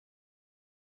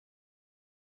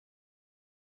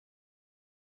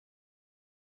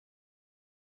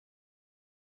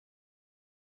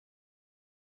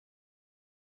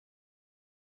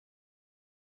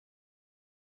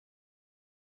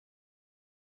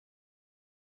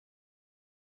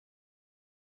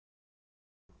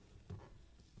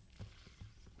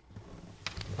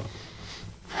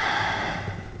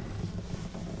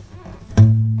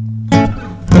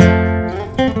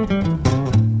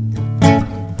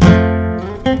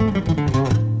Ooh,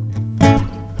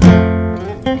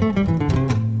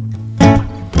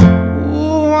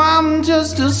 I'm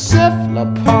just a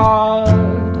cephalopod,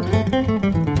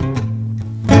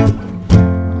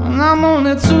 and I'm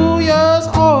only 2 years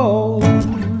old.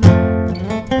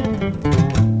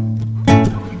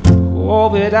 Oh,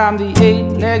 but I'm the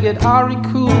 8-legged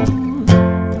Ariku.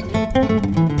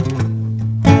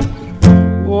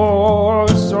 Oh,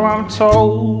 so I'm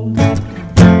told.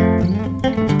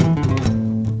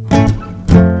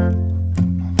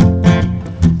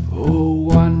 Oh,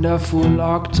 wonderful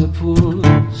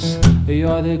octopus,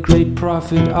 you're the great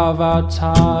prophet of our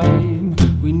time.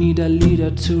 We need a leader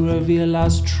to reveal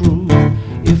us truth.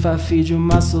 If I feed you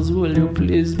muscles, will you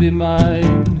please be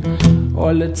mine?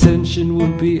 All attention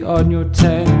will be on your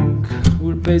tank.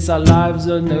 We'll base our lives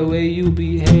on the way you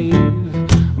behave.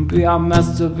 Be our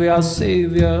master, be our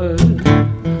savior,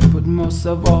 but most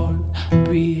of all,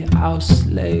 be our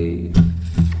slave.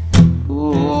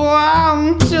 Ooh,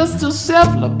 I'm just a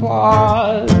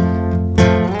cephalopod.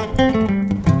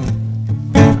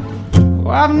 Oh,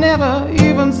 I've never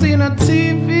even seen a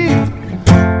TV.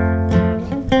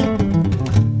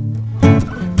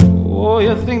 Oh,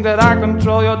 you think that I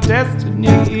control your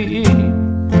destiny?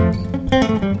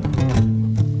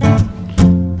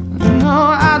 No,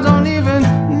 I don't even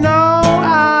know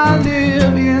I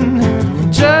live in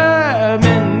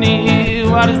Germany.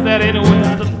 What is that anyway?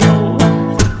 I don't know.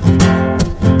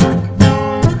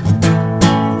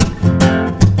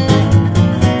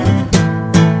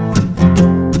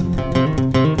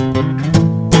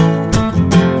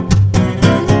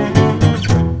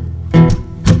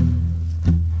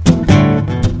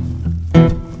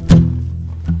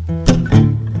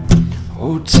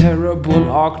 Oh, terrible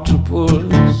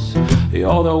octopus,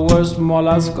 you're the worst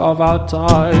mollusk of our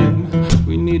time.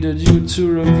 We needed you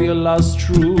to reveal us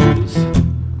truth.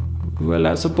 Well,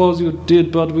 I suppose you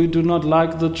did, but we do not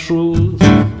like the truth.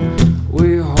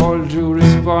 We hold you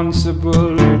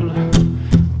responsible.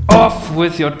 Off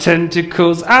with your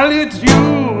tentacles, I'll eat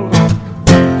you.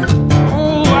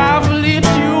 Oh, I've lit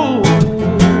you.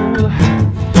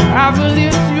 I've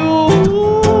lit you.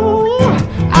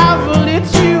 I've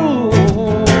lit you.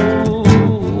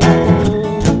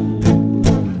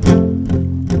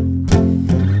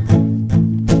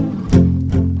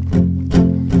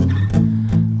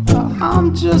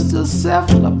 I'm just a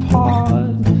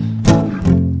cephalopod.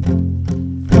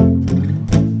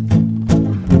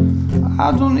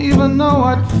 I don't even know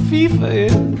what FIFA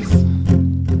is.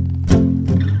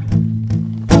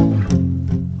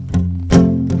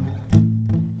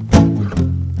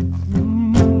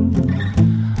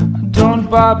 Don't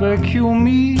barbecue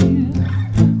me.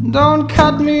 Don't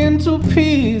cut me into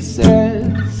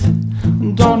pieces.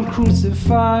 Don't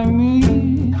crucify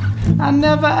me. I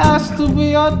never asked to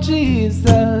be your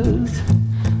Jesus.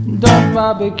 Don't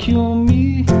barbecue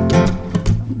me.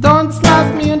 Don't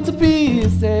slice me into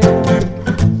pieces.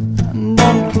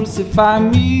 Don't crucify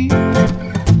me.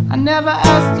 I never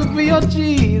asked to be your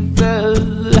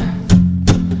Jesus.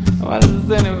 What is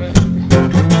this anyway?